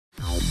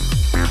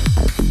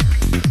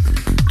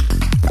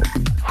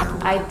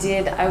I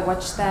did. I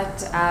watched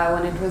that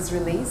when it was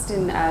released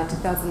in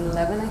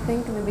 2011, I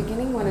think, in the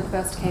beginning, when it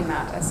first came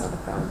out. I saw the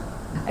film.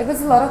 It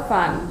was a lot of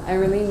fun. I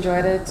really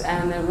enjoyed it,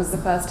 and it was the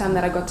first time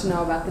that I got to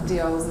know about the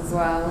Diols as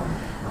well.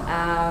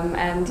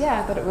 And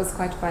yeah, I thought it was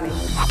quite funny.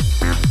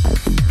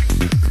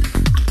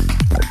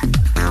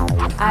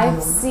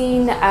 I've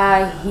seen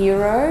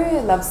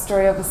Hero, Love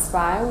Story of a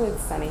Spy with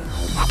Sunny.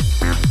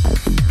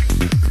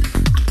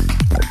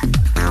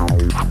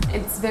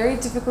 It's very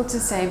difficult to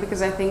say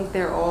because I think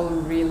they're all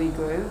really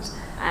good,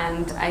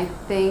 and I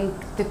think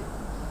the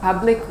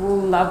public will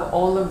love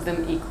all of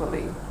them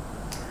equally.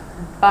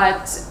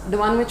 But the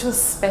one which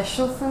was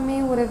special for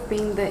me would have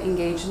been the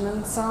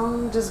engagement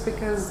song, just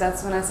because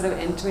that's when I sort of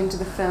enter into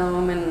the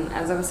film, and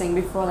as I was saying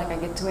before, like I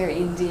get to wear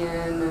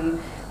Indian, and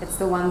it's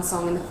the one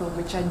song in the film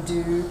which I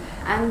do.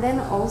 And then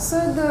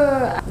also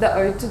the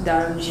Ode to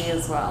Dharamji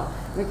as well,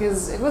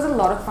 because it was a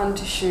lot of fun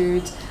to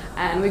shoot,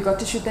 and we got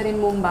to shoot that in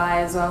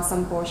Mumbai as well,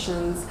 some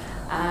portions.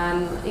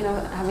 And you know,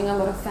 having a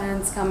lot of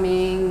fans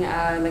coming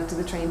like to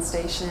the train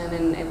station,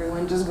 and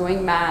everyone just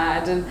going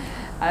mad, and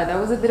that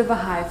was a bit of a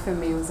high for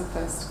me. It was a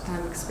first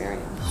time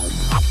experience.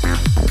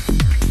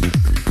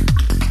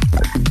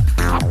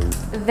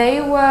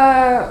 They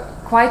were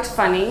quite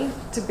funny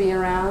to be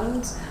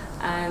around,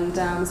 and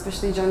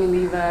especially Johnny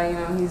Lever, you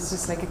know, he's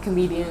just like a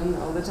comedian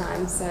all the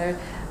time. So,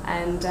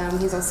 and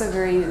he's also a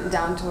very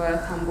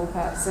down-to-earth, humble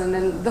person,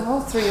 and the whole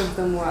three of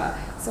them were.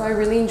 So I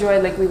really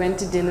enjoyed, like we went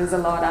to dinners a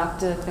lot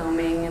after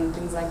filming and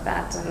things like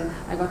that, and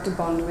I got to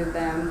bond with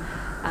them.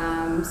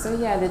 So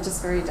yeah, they're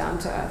just very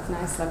down-to-earth,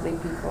 nice, lovely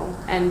people,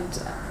 and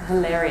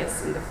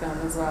hilarious in the film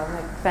as well,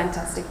 like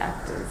fantastic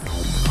actors.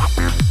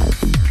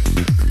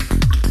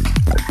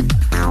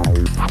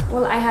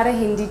 Well, I had a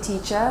Hindi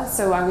teacher,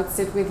 so I would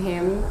sit with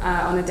him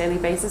on a daily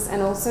basis,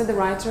 and also the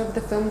writer of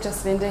the film,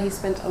 Jasvinder, he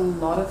spent a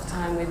lot of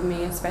time with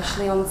me,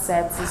 especially on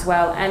sets as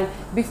well, and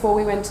before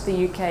we went to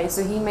the UK,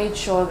 so he made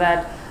sure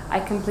that I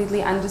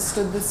completely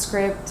understood the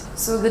script.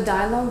 So the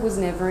dialogue was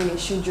never an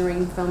issue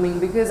during filming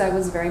because I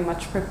was very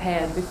much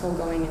prepared before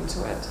going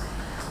into it.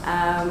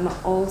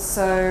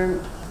 Also,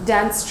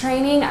 dance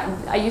training.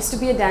 I used to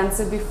be a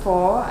dancer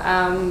before.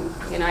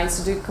 You know, I used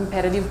to do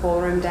competitive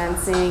ballroom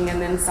dancing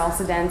and then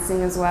salsa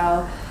dancing as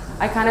well.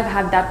 I kind of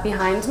had that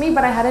behind me,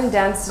 but I hadn't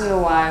danced in a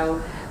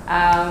while.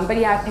 But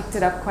yeah, I picked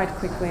it up quite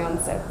quickly on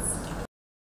sets.